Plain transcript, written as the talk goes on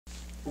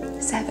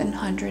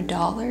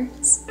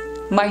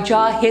$700? My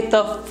jaw hit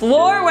the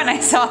floor when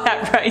I saw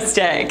that price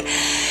tag.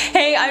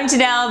 Hey, I'm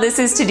Janelle, this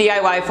is To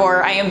DIY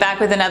For. I am back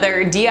with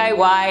another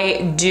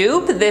DIY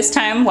dupe. This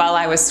time while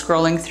I was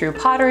scrolling through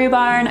Pottery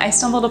Barn, I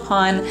stumbled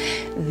upon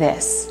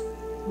this.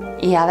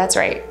 Yeah, that's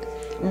right.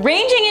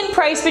 Ranging in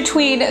price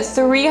between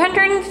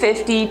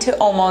 $350 to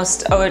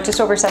almost,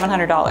 just over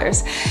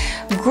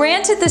 $700.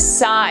 Granted, the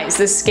size,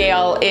 the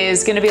scale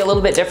is gonna be a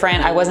little bit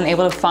different. I wasn't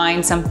able to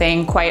find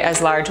something quite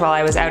as large while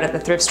I was out at the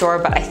thrift store,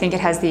 but I think it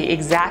has the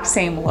exact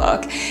same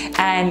look.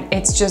 And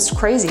it's just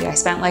crazy. I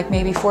spent like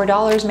maybe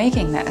 $4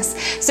 making this.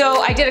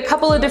 So I did a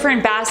couple of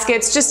different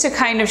baskets just to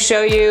kind of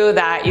show you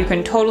that you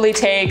can totally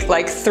take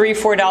like $3,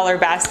 $4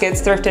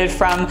 baskets thrifted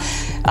from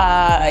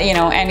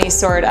any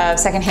sort of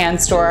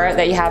secondhand store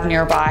that you have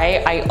nearby.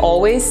 I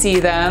always see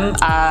them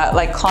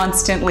like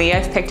constantly.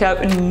 I've picked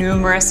up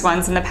numerous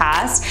ones in the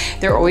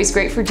past. They're always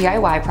great for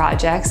DIY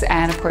projects,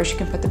 and of course you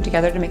can put them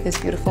together to make this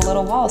beautiful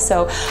little wall.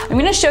 So I'm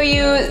going to show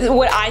you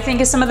what I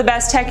think is some of the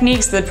best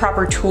techniques, the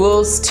proper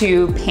tools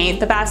to paint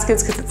the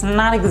baskets, because it's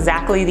not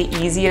exactly the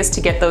easiest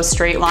to get those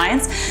straight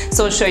lines.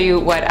 So I'll show you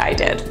what I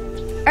did.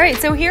 All right,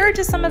 so here are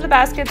just some of the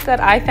baskets that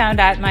I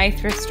found at my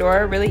thrift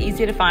store, really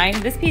easy to find.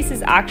 This piece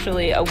is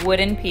actually a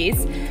wooden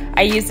piece.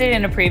 I used it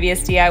in a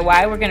previous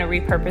DIY. We're gonna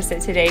repurpose it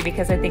today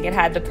because I think it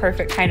had the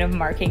perfect kind of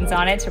markings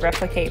on it to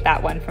replicate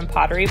that one from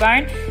Pottery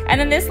Barn. And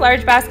then this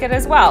large basket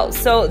as well.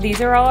 So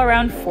these are all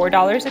around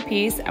 $4 a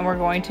piece, and we're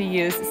going to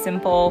use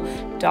simple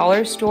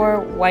dollar store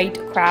white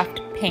craft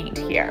paint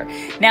here.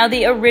 Now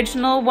the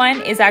original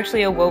one is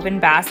actually a woven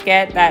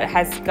basket that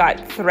has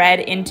got thread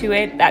into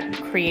it that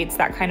creates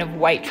that kind of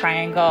white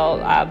triangle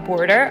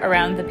border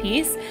around the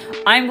piece.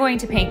 I'm going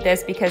to paint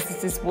this because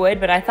this is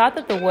wood, but I thought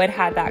that the wood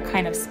had that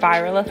kind of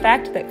spiral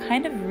effect that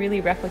kind of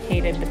really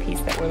replicated the piece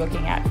that we're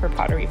looking at for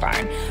Pottery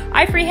Barn.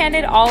 I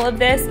freehanded all of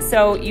this,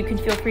 so you can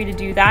feel free to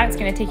do that. It's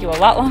going to take you a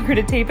lot longer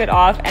to tape it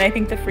off, and I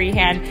think the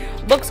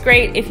freehand looks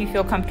great if you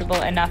feel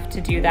comfortable enough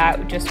to do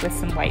that just with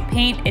some white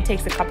paint. It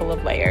takes a couple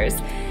of layers.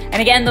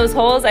 And again, those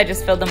holes, I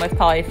just filled them with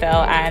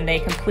polyfill and they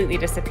completely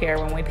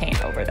disappear when we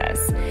paint over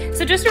this.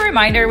 So just a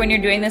reminder, when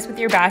you're doing this with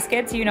your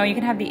baskets, you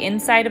can have the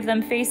inside of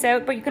them face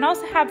out, but you can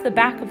also have the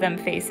back of them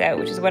face out,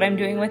 which is what I'm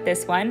doing with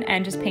this one,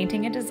 and just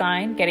painting a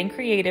design, getting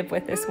creative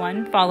with this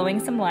one,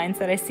 following some lines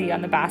that I see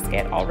on the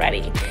basket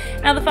already.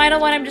 Now the final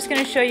one, I'm just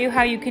gonna show you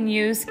how you can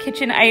use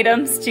kitchen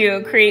items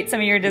to create some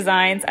of your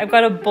designs. I've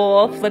got a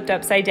bowl flipped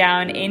upside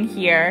down in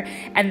here,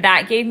 and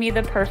that gave me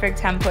the perfect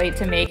template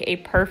to make a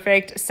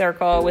perfect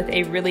circle with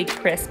a really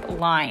crisp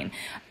line.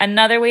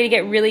 Another way to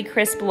get really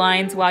crisp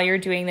lines while you're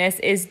doing this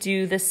is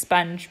do the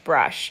sponge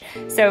brush.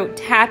 So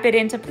tap it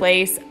into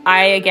place.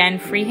 I again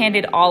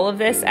freehanded all of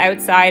this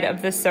outside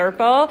of the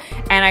circle,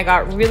 and I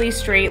got really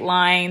straight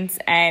lines,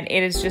 and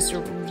it is just a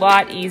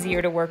lot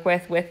easier to work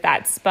with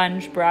that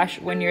sponge brush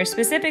when you're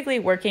specifically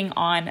working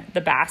on the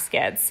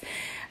baskets.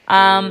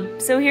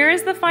 So here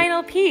is the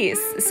final piece.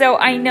 So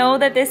I know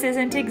that this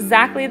isn't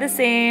exactly the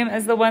same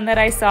as the one that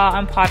I saw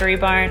on Pottery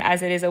Barn,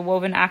 as it is a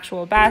woven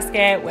actual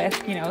basket with,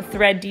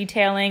 thread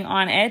detailing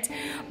on it.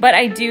 But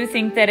I do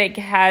think that it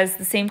has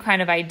the same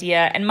kind of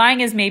idea. And mine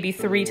is maybe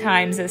 3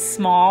 times as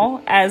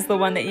small as the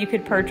one that you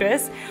could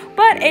purchase,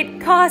 but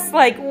it costs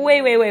like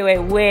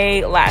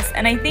way less.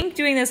 And I think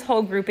doing this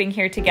whole grouping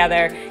here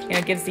together,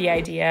 gives the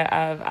idea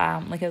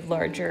of like a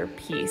larger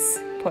piece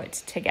put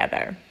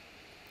together.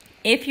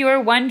 If you're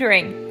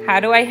wondering,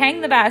 how do I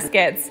hang the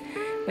baskets?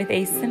 With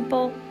a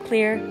simple,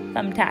 clear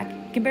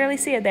thumbtack. You can barely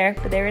see it there,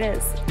 but there it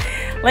is.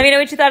 Let me know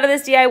what you thought of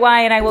this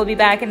DIY, and I will be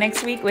back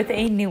next week with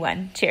a new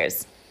one.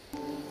 Cheers.